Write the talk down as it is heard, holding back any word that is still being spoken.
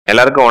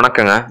எல்லாருக்கும்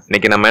வணக்கங்க.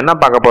 இன்னைக்கு நம்ம என்ன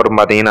பார்க்க போறோம்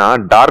பார்த்தீங்கன்னா,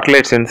 டார்க்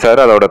லைட் சென்சார்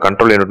அதோட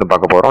கண்ட்ரோல் யூனிட்னு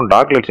பார்க்க போறோம்.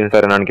 டார்க் லைட்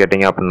சென்சார் என்னன்னு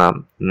கேட்டீங்க அப்படின்னா,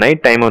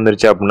 நைட் டைம்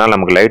வந்துருச்சு அப்படின்னா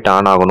நமக்கு லைட்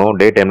ஆன் ஆகணும்,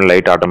 டே டைம்ல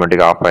லைட்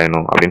ஆட்டோமேட்டிக்காக ஆஃப்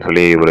ஆகணும் அப்படின்னு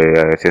சொல்லி ஒரு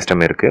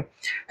சிஸ்டம் இருக்கு.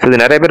 ஸோ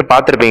இது நிறைய பேர்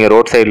பார்த்துருப்பீங்க,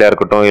 ரோட் சைடில்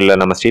இருக்கட்டும், இல்லை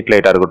நம்ம ஸ்ட்ரீட்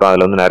லைட்டாக இருக்கட்டும்,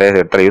 அதில் வந்து நிறைய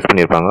இடத்துல யூஸ்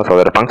பண்ணியிருப்பாங்க. ஸோ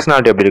அதோட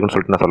ஃபங்க்ஷனாலிட்டி எப்படி இருக்குன்னு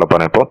சொல்லிட்டு நான் சொல்ல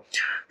போறேன் இப்போ.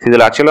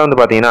 இதில் ஆக்சுவலாக வந்து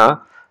பார்த்தீங்கன்னா,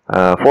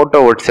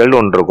 ஃபோட்டோ வோல்ட் செல்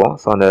ஒன்று இருக்கும்.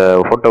 ஸோ அந்த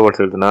ஃபோட்டோ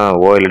வோல்ட் செல்னா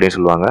ஓஎல்இடின்னு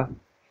சொல்லுவாங்க,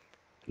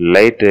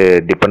 லைட்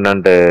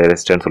டிபெண்ட்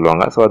ரெசிஸ்டன்ஸ்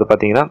சொல்லுவாங்க. ஸோ அது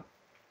பார்த்தீங்கன்னா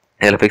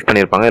இதில் ஃபிக்ஸ்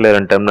பண்ணியிருப்பாங்க. இதில்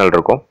 2 டெர்மினல்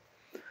இருக்கும்.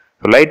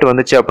 ஸோ லைட்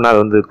வந்துச்சு அப்படின்னா அது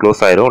வந்து க்ளோஸ்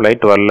ஆயிரும்,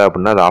 லைட் வரல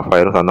அப்படின்னா அது ஆஃப்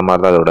ஆயிரும். ஸோ அந்த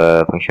மாதிரி தான் அதோட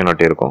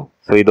ஃபங்க்ஷனாலிட்டி இருக்கும்.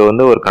 ஸோ இது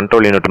வந்து ஒரு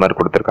கண்ட்ரோல் யூனிட் மாதிரி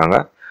கொடுத்துருக்காங்க.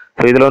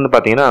 ஸோ இதில் வந்து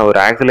பார்த்தீங்கன்னா ஒரு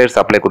ஆக்சிலரேட்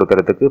சப்ளை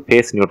கொடுக்கறதுக்கு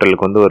ஃபேஸ்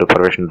நியூட்ரலுக்கு வந்து ஒரு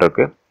ப்ரொவிஷன்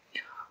இருக்குது.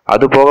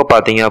 அது போக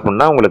பார்த்தீங்க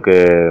அப்படின்னா உங்களுக்கு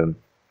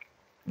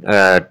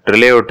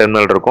ரிலே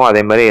டெர்மினல் இருக்கும்.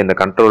 அதே மாதிரி இந்த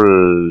கண்ட்ரோல்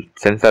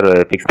சென்சார்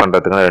ஃபிக்ஸ்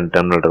பண்ணுறதுக்கு 2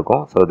 டெர்மினல்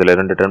இருக்கும். ஸோ இதில்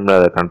 2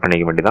 டெர்மினல் கனெக்ட்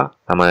பண்ணிக்க வேண்டியதான்.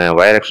 நம்ம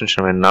வயர்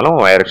எக்ஸ்டென்ஷன் வேணுனாலும்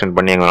வயர் எக்ஸ்டென்ட்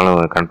பண்ணி எங்கே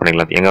வேணாலும் கனெக்ட்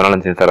பண்ணிக்கலாம், எங்கே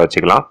வேணாலும் சென்சார்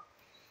வச்சுக்கலாம்.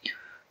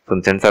 ஸோ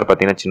இந்த சென்சார்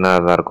பார்த்தீங்கன்னா சின்னதாக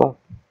தான் இருக்கும்.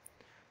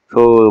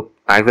 ஸோ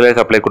ஆக்சிலரி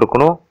சப்ளை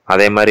கொடுக்கணும்,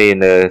 அதே மாதிரி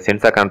இந்த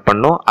சென்சார் கனெக்ட்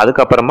பண்ணணும்.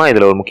 அதுக்கப்புறமா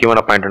இதில் ஒரு முக்கியமான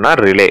பாயிண்ட்னா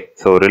ரிலே.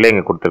 ஸோ ரிலே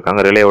இங்கே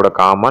கொடுத்துருக்காங்க. ரிலேயோட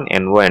காமன்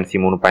NO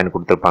NC 3 பாயிண்ட்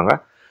கொடுத்துருப்பாங்க.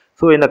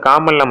 ஸோ இந்த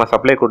காமன் நம்ம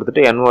சப்ளை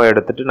கொடுத்துட்டு NO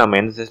எடுத்துட்டு நம்ம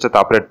எந்த சிஸ்டத்தை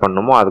ஆப்ரேட்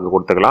பண்ணணுமோ அதுக்கு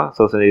கொடுத்துக்கலாம்.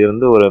 ஸோ இது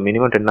வந்து ஒரு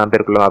மினிமம் 10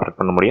 ஆம்பியருக்குள்ள ஆப்ரேட்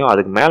பண்ண முடியும்.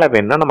 அதுக்கு மேலே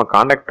வேணும்னா நம்ம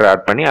கான்டாக்டர்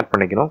ஆட்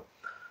பண்ணிக்கணும்,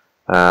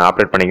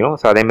 ஆப்ரேட் பண்ணிக்கணும்.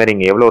 ஸோ அதேமாதிரி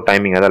இங்கே எவ்வளோ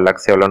டைமிங், அதாவது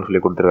லக்ஸ் எவ்வளோன்னு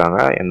சொல்லி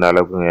கொடுத்துருக்காங்க, எந்த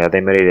அளவுக்கு.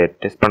 அதேமாதிரி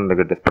டெஸ்ட்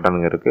பண்ணுறதுக்கு டெஸ்ட்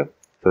பட்டனுங்க இருக்குது.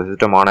 ஸோ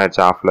சிஸ்டம் ஆன் ஆயிடுச்சு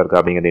ஆஃபில் இருக்குது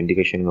அப்படிங்கிற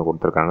இண்டிகேஷன் இங்கே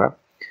கொடுத்துருக்காங்க.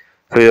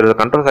 ஸோ இதோட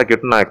கண்ட்ரோல்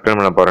சர்க்யூட்டும் நான் எக்ஸ்பிளைன்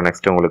பண்ண போகிறேன்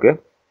நெக்ஸ்ட் உங்களுக்கு.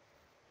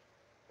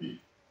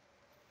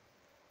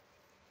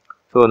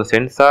 ஸோ இந்த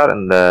சென்சார்,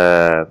 இந்த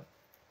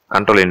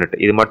கண்ட்ரோல் யூனிட்,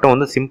 இது மட்டும்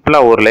வந்து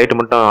சிம்பிளாக ஒரு லைட்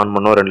மட்டும் ஆன்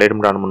பண்ணணும், 2 லைட்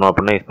மட்டும் ஆன் பண்ணணும்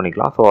அப்படின்னா யூஸ்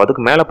பண்ணிக்கலாம். ஸோ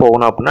அதுக்கு மேலே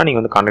போகணும் அப்படின்னா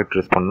நீங்கள் வந்து கான்டாக்டர்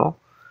யூஸ் பண்ணணும்.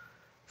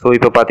 ஸோ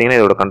இப்போ பார்த்தீங்கன்னா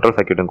இதோட கண்ட்ரோல்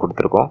சர்க்யூட்டும்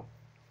கொடுத்துருக்கோம்.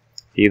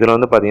 இதில்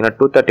வந்து பார்த்தீங்கன்னா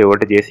 230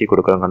 வோல்ட் ஏசி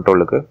கொடுக்குறோம்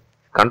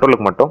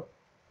கண்ட்ரோலுக்கு மட்டும்.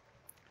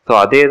 ஸோ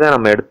அதே தான்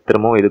நம்ம எடுத்து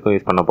திரும்பவும் இதுக்கும்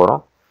யூஸ் பண்ண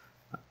போகிறோம்,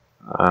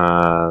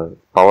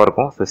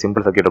 பவருக்கும். ஸோ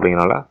சிம்பிள் சர்க்யூட்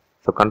அப்படிங்கிறனால.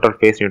 ஸோ கண்ட்ரோல்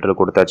ஃபேஸ் நியூட்ரல்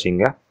கொடுத்தாச்சு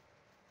இங்கே.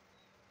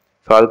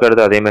 ஸோ அதுக்கு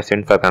அடுத்து அதேமாதிரி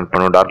சென்சார் கனெக்ட்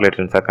பண்ணுவோம். டார்க் லைட்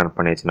சென்சார் கனெக்ட்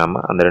பண்ணியாச்சு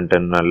நம்ம அந்த 2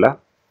 டெர்மினலில்.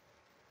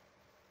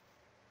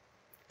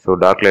 So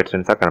dark light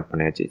sensor connect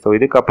பண்ணியாச்சு. ஸோ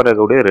இதுக்கப்புறம்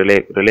இருக்கக்கூடிய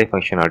ரிலே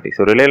ஃபங்க்ஷனாலிட்டி.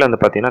 ஸோ ரிலேயில் வந்து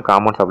பார்த்தீங்கன்னா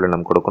காமன் சப்ளை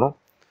நம்ம கொடுக்கணும்.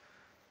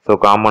 ஸோ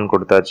காமன்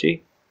கொடுத்தாச்சு.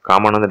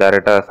 காமன் வந்து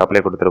டைரெக்டாக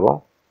சப்ளை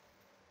கொடுத்துருக்கோம்.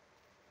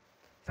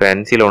 ஸோ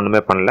NCயில்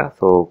ஒன்றுமே பண்ணல.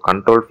 ஸோ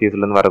கண்ட்ரோல்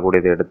ஃபியூஸ்லேருந்து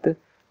வரக்கூடியதை எடுத்து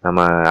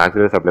நம்ம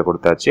ஆக்சிலரி சப்ளை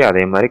கொடுத்தாச்சு.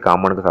 அதே மாதிரி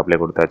காமனுக்கு சப்ளை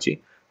கொடுத்தாச்சு.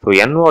 ஸோ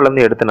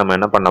NOலேருந்து எடுத்து நம்ம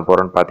என்ன பண்ண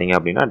போகிறோம்னு பார்த்தீங்க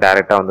அப்படின்னா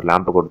டேரெக்டாக வந்து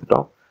லேம்பு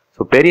கொடுத்துட்டோம்.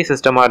 ஸோ பெரிய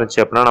சிஸ்டமாக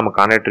இருந்துச்சு அப்படின்னா நம்ம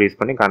கான்டாக்டர் யூஸ்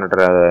பண்ணி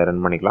கான்டாக்டரை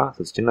ரன் பண்ணிக்கலாம்.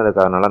 ஸோ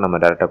சின்னதுக்காகனால நம்ம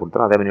டேரெக்டாக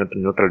கொடுத்துரும். அதே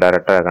மாதிரி நியூட்ரல்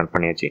டேரெக்டாக கனெக்ட்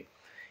பண்ணியாச்சு.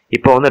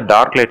 இப்போ வந்து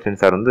டார்க் லைட்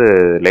சென்சார் வந்து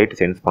லைட்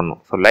சென்ஸ் பண்ணும்.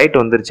 ஸோ லைட்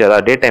வந்துருச்சு,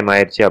 அதாவது டே டைம்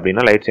ஆயிடுச்சு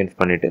அப்படின்னா லைட் சென்ஸ்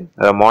பண்ணிவிட்டு,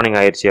 அதாவது மார்னிங்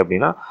ஆயிடுச்சு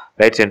அப்படின்னா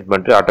லைட் சென்ஸ்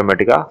பண்ணிட்டு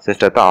ஆட்டோமேட்டிக்காக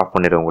சிஸ்டத்தை ஆஃப்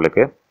பண்ணிடும்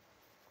உங்களுக்கு.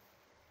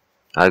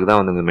 அதுக்கு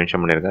தான் வந்து இங்கே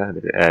மென்ஷன்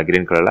பண்ணியிருக்கேன்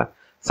க்ரீன் கலரில்.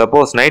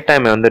 சப்போஸ் நைட்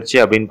டைம் வந்துருச்சு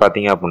அப்படின்னு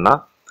பார்த்தீங்க அப்படின்னா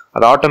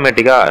அது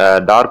ஆட்டோமேட்டிக்காக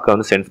டார்க்கை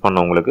வந்து சென்ஸ்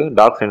பண்ணும் உங்களுக்கு.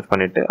 டார்க் சென்ஸ்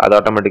பண்ணிவிட்டு அது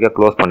ஆட்டோமேட்டிக்காக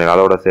க்ளோஸ் பண்ணிடும்,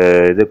 அதோட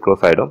இது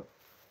க்ளோஸ் ஆகிடும்.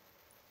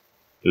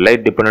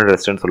 லைட் டிபெண்ட்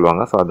ரெசிஸ்டன்ஸ்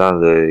சொல்லுவாங்க. ஸோ அதான்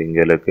அது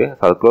இங்கே இருக்குது.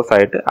 ஸோ அது க்ளோஸ்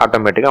ஆகிட்டு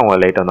ஆட்டோமேட்டிக்காக அவங்க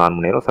லைட் வந்து ஆன்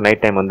பண்ணிடும். ஸோ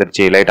நைட் டைம்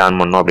வந்துருச்சு லைட் ஆன்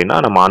பண்ணணும் அப்படின்னா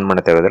நம்ம ஆன்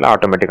பண்ண தேவையில்லை,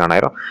 ஆட்டோமேட்டிக் ஆன்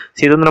ஆயிரும்.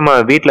 ஸோ இது வந்து நம்ம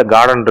வீட்டில்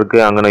கார்டன்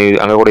இருக்குது,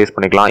 அங்கே கூட யூஸ்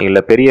பண்ணிக்கலாம்.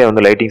 இல்லை பெரிய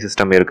வந்து லைட்டிங்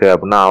சிஸ்டம் இருக்குது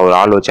அப்படின்னா ஒரு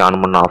ஆள் வச்சு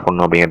ஆன் பண்ண ஆஃப்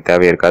பண்ணணும் அப்படிங்கிற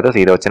தேவை இருக்காது. ஸோ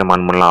இதை வச்சு நம்ம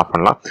ஆன் பண்ணலாம், ஆஃப்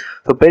பண்ணலாம்.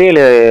 ஸோ பெரிய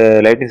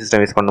லைட்டிங்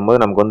சிஸ்டம் யூஸ்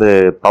பண்ணும்போது நமக்கு வந்து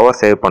பவர்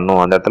சேவ்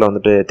பண்ணும். அந்த இடத்துல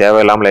வந்துட்டு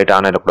தேவையில்லாமல் லைட்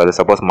ஆன் ஆகிடக்கூடாது.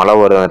 சப்போஸ் மழை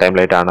வருது அந்த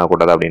டைம் லைட் ஆன்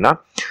ஆகக்கூடாது அப்படின்னா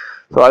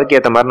ஸோ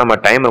அதுக்கேற்ற மாதிரி நம்ம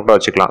டைமர் கூட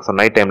வச்சுக்கலாம். ஸோ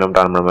நைட் டைமில்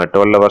மட்டும் நம்ம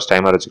 12 ஹவர்ஸ்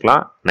டைமர்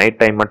வச்சுக்கலாம். நைட்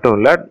டைம் மட்டும்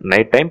இல்லை,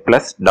 night time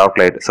plus dark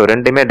light. So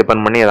ரெண்டுமே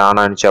டிபெண்ட் பண்ணி அது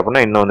ஆன் ஆனிச்சு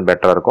அப்படின்னா இன்னும் வந்து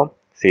பெட்டராக இருக்கும்.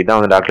 ஸோ இதான்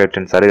வந்து டார்க் லைட்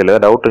சென்சார். இதில்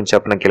ஏதாவது டவுட் இருந்துச்சு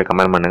அப்படின்னா கீழே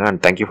கமெண்ட் பண்ணுங்கள்.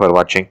 அண்ட் தேங்க்யூ ஃபார்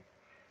வாட்சிங்.